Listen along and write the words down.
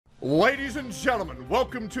Ladies and gentlemen,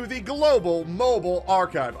 welcome to the Global Mobile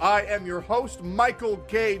Archive. I am your host, Michael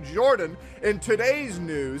K. Jordan. In today's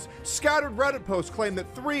news, scattered Reddit posts claim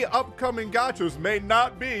that 3 upcoming gachas may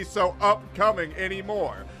not be so upcoming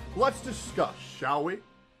anymore. Let's discuss, shall we?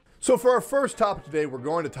 So for our first topic today, we're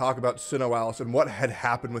going to talk about SINoALICE and what had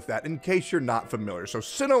happened with that, in case you're not familiar. So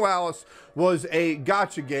SINoALICE was a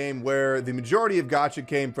gacha game where the majority of gacha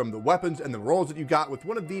came from the weapons and the rolls that you got, with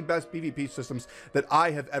one of the best PvP systems that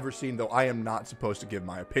I have ever seen, though I am not supposed to give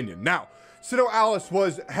my opinion. Now, SINoALICE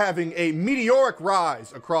was having a meteoric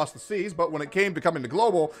rise across the seas, but when it came to coming to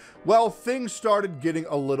global, well, things started getting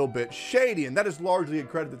a little bit shady, and that is largely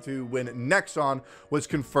accredited to when Nexon was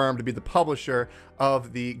confirmed to be the publisher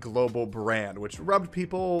of the global brand, which rubbed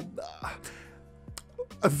people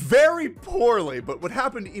very poorly. But what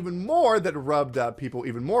happened even more that rubbed people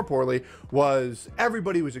even more poorly was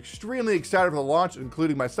everybody was extremely excited for the launch,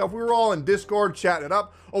 including myself. We were all in Discord chatting it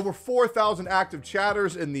up. Over 4,000 active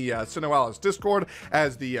chatters in the SINoALICE Discord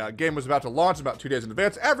as the game was about to launch about 2 days in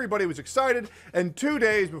advance. Everybody was excited, and 2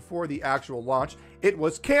 days before the actual launch, it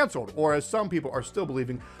was canceled, or as some people are still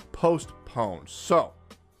believing, postponed. So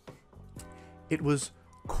it was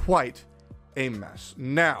quite a mess.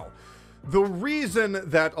 Now, the reason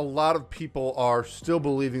that a lot of people are still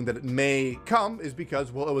believing that it may come is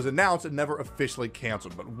because, well, it was announced and never officially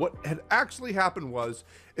canceled. But what had actually happened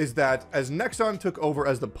is that as Nexon took over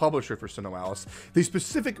as the publisher for SINoALICE, the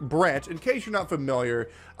specific branch, in case you're not familiar,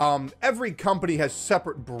 every company has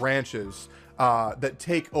separate branches that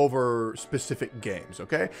take over specific games,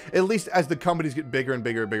 okay? At least as the companies get bigger and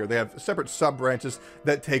bigger and bigger, they have separate sub-branches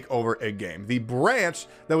that take over a game. The branch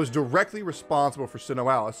that was directly responsible for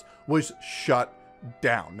SINoALICE was shut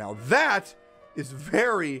down. Now that is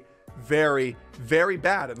very, very, very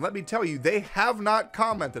bad. And let me tell you, they have not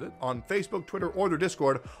commented it on Facebook, Twitter, or their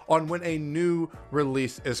Discord on when a new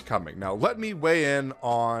release is coming. Now, let me weigh in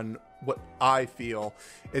on what I feel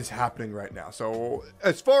is happening right now. So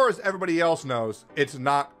as far as everybody else knows, it's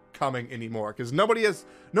not coming anymore, because nobody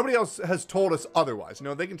else has told us otherwise. You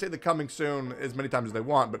know, they can say they're coming soon as many times as they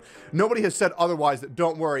want, but nobody has said otherwise that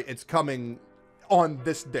don't worry, it's coming on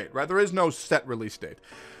this date, right? There is no set release date.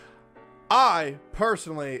 I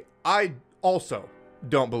personally, I also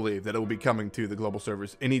don't believe that it will be coming to the global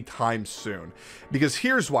servers anytime soon, because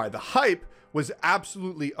here's why. The hype was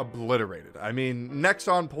absolutely obliterated. I mean,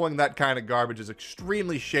 Nexon pulling that kind of garbage is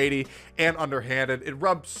extremely shady and underhanded. It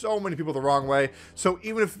rubbed so many people the wrong way. So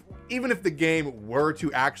even if the game were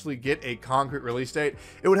to actually get a concrete release date,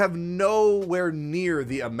 it would have nowhere near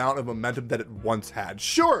the amount of momentum that it once had.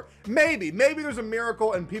 Sure, maybe there's a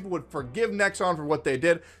miracle and people would forgive Nexon for what they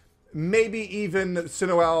did. Maybe even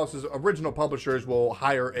SINoALICE's original publishers will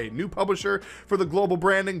hire a new publisher for the global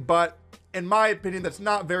branding, but in my opinion, that's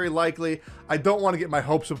not very likely. I don't want to get my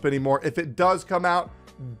hopes up anymore. If it does come out,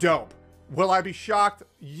 dope. Will I be shocked?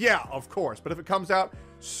 Yeah, of course. But if it comes out,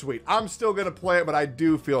 sweet. I'm still going to play it, but I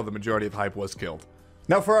do feel the majority of hype was killed.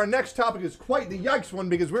 Now, for our next topic is quite the yikes one,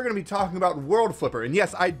 because we're going to be talking about World Flipper. And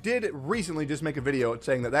yes, I did recently just make a video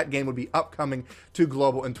saying that game would be upcoming to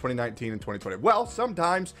global in 2019 and 2020. Well,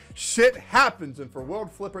 sometimes shit happens, and for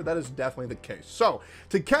World Flipper, that is definitely the case. So,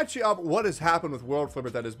 to catch you up, what has happened with World Flipper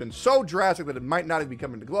that has been so drastic that it might not even be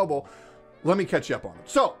coming to global, let me catch you up on it.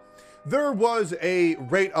 So, there was a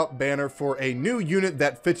rate up banner for a new unit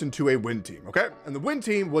that fits into a win team, okay? And the win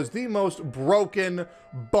team was the most broken,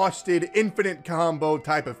 busted, infinite combo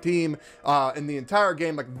type of team in the entire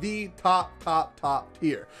game, like the top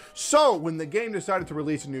tier. So when the game decided to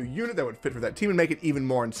release a new unit that would fit for that team and make it even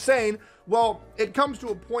more insane, well, it comes to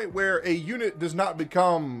a point where a unit does not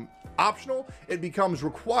become optional, it becomes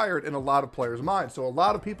required in a lot of players' minds. So a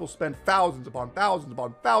lot of people spend thousands upon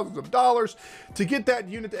thousands of dollars to get that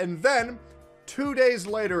unit, and then 2 days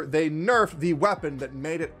later they nerfed the weapon that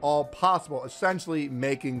made it all possible, essentially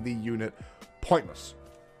making the unit pointless.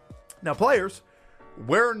 Now, players,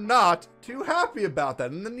 we're not too happy about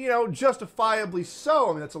that, and then, you know, justifiably so.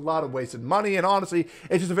 I mean, that's a lot of wasted money, and honestly,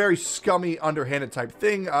 it's just a very scummy, underhanded type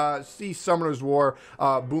thing. See Summoner's War,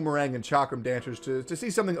 Boomerang, and Chakram Dancers to see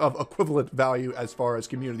something of equivalent value as far as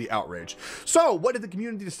community outrage. So, what did the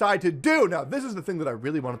community decide to do? Now, this is the thing that I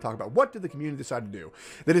really want to talk about. What did the community decide to do?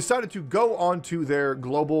 They decided to go onto their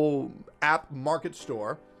global app market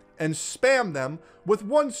store and spam them with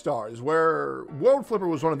 1-stars, where World Flipper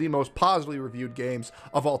was one of the most positively reviewed games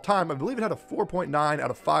of all time. I believe it had a 4.9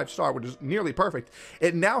 out of 5 star, which is nearly perfect.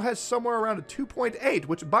 It now has somewhere around a 2.8,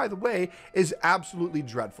 which, by the way, is absolutely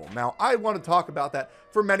dreadful. Now, I want to talk about that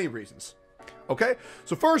for many reasons. Okay?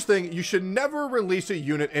 So first thing, you should never release a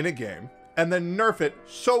unit in a game and then nerf it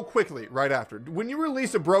so quickly right after. When you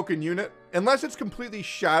release a broken unit, unless it's completely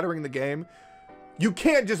shattering the game, you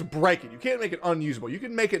can't just break it. You can't make it unusable. You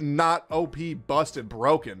can make it not OP, busted,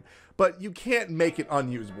 broken, but you can't make it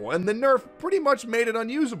unusable. And the nerf pretty much made it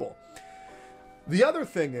unusable. The other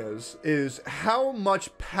thing is how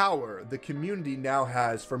much power the community now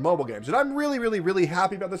has for mobile games. And I'm really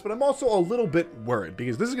happy about this, but I'm also a little bit worried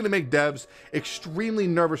because this is going to make devs extremely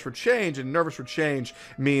nervous for change, and nervous for change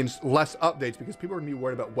means less updates because people are going to be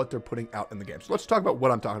worried about what they're putting out in the game. So let's talk about what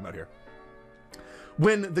I'm talking about here.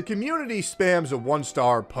 When the community spams a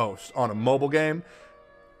 1-star post on a mobile game,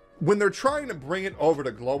 when they're trying to bring it over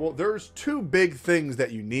to global, there's two big things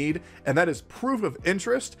that you need, and that is proof of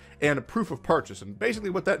interest and proof of purchase. And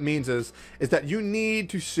basically what that means is that you need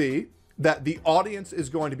to see that the audience is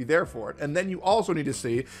going to be there for it, and then you also need to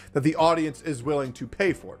see that the audience is willing to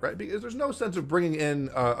pay for it, right? Because there's no sense of bringing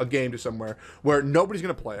in a game to somewhere where nobody's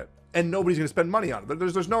going to play it and nobody's going to spend money on it.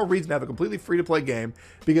 There's no reason to have a completely free-to-play game,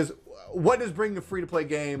 because what does bringing a free-to-play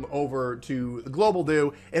game over to the global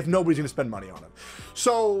do if nobody's going to spend money on it?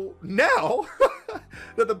 So now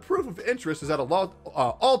that the proof of interest is at a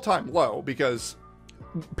all-time low, because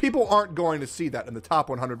people aren't going to see that in the top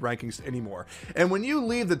 100 rankings anymore. And when you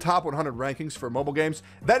leave the top 100 rankings for mobile games,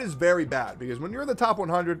 that is very bad, because when you're in the top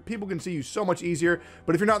 100, people can see you so much easier.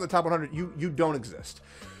 But if you're not in the top 100, you don't exist.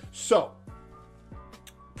 So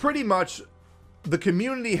pretty much the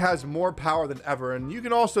community has more power than ever, and you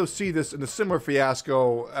can also see this in a similar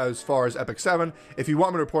fiasco as far as Epic 7. If you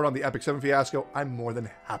want me to report on the Epic 7 fiasco, I'm more than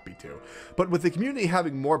happy to. But with the community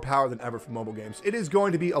having more power than ever for mobile games, it is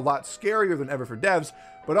going to be a lot scarier than ever for devs,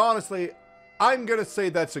 but honestly, I'm gonna say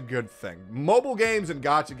that's a good thing. Mobile games and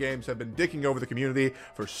gacha games have been dicking over the community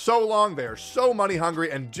for so long. They are so money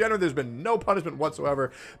hungry, and generally there's been no punishment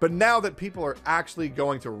whatsoever. But now that people are actually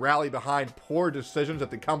going to rally behind poor decisions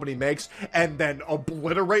that the company makes and then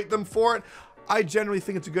obliterate them for it, I generally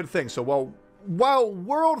think it's a good thing. So while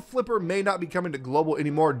World Flipper may not be coming to global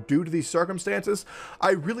anymore due to these circumstances,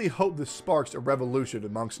 I really hope this sparks a revolution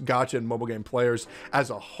amongst gacha and mobile game players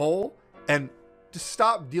as a whole, and to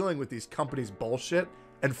stop dealing with these companies' bullshit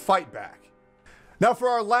and fight back. Now, for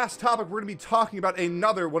our last topic, we're going to be talking about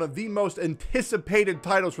another one of the most anticipated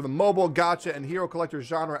titles for the mobile, gacha, and hero collector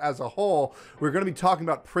genre as a whole. We're going to be talking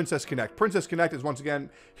about Princess Connect. Princess Connect is, once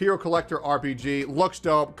again, hero collector RPG. Looks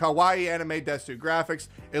dope. Kawaii anime Desu graphics.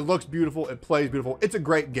 It looks beautiful. It plays beautiful. It's a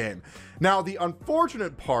great game. Now, the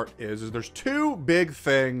unfortunate part is there's two big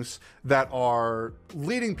things that are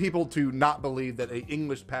leading people to not believe that an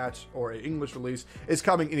English patch or an English release is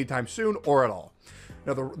coming anytime soon or at all.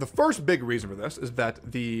 Now, the first big reason for this is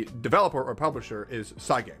that the developer or publisher is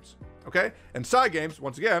Cygames, okay? And Cygames,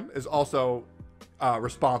 once again, is also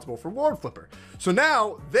responsible for World Flipper. So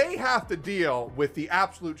now they have to deal with the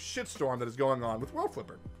absolute shitstorm that is going on with World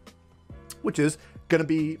Flipper, which is going to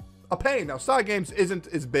be a pain. Now, Cygames isn't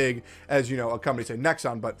as big as, you know, a company, say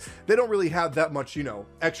Nexon, but they don't really have that much, you know,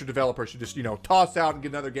 extra developers to just, you know, toss out and get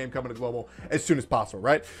another game coming to global as soon as possible,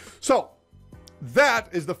 right? So that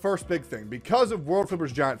is the first big thing. Because of World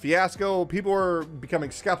Flipper's giant fiasco, people are becoming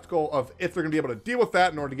skeptical of if they're going to be able to deal with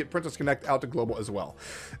that in order to get Princess Connect out to global as well.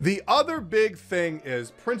 The other big thing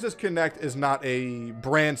is Princess Connect is not a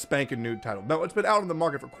brand spanking new title. No, it's been out on the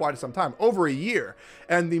market for quite some time, over a year.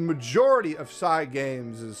 And the majority of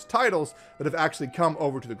Cygames' titles that have actually come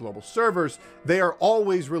over to the global servers, they are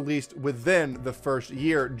always released within the first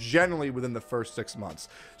year, generally within the first 6 months.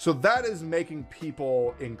 So that is making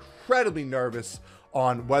people incredibly nervous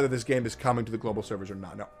on whether this game is coming to the global servers or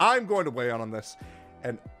not. Now, I'm going to weigh in on this,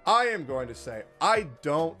 and I am going to say I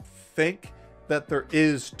don't think that there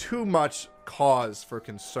is too much cause for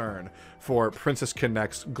concern for Princess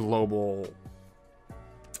Connect's global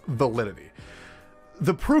validity.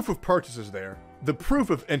 The proof of purchase is there. The proof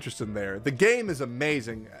of interest in there. The game is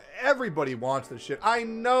amazing. Everybody wants this shit. I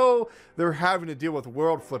know they're having to deal with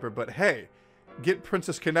World Flipper, but hey, get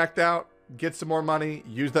Princess Connect out, get some more money,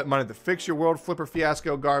 use that money to fix your World Flipper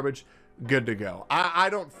fiasco garbage, good to go. I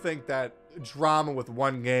don't think that drama with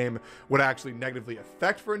one game would actually negatively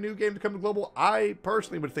affect for a new game to come to global. I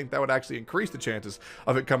personally would think that would actually increase the chances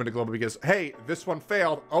of it coming to global because, hey, this one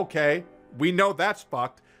failed. Okay, we know that's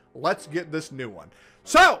fucked. Let's get this new one.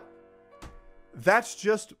 So, that's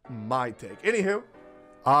just my take. Anywho,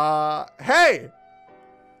 hey,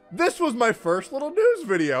 this was my first little news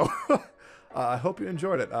video. I hope you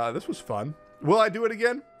enjoyed it. This was fun. Will I do it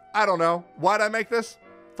again? I don't know. Why'd I make this?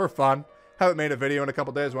 For fun. Haven't made a video in a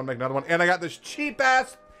couple days. Want to make another one. And I got this cheap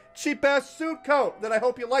ass suit coat that I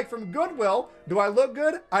hope you like from Goodwill. Do I look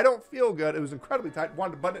good? I don't feel good. It was incredibly tight.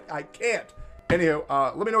 Wanted to button it. I can't.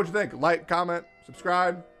 Anywho, let me know what you think. Like, comment,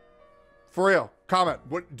 subscribe. For real, comment.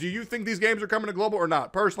 What do you think these games are coming to global or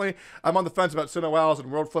not? Personally, I'm on the fence about SINoALICE and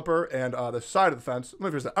World Flipper, and the side of the fence. Let me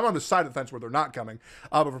finish that. I'm on the side of the fence where they're not coming.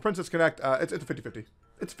 But for Princess Connect, it's a 50-50.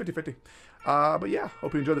 It's 50-50. But yeah,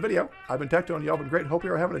 hope you enjoyed the video. I've been Tectone. Y'all been great. Hope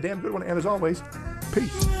you're having a damn good one. And as always,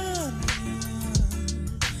 peace.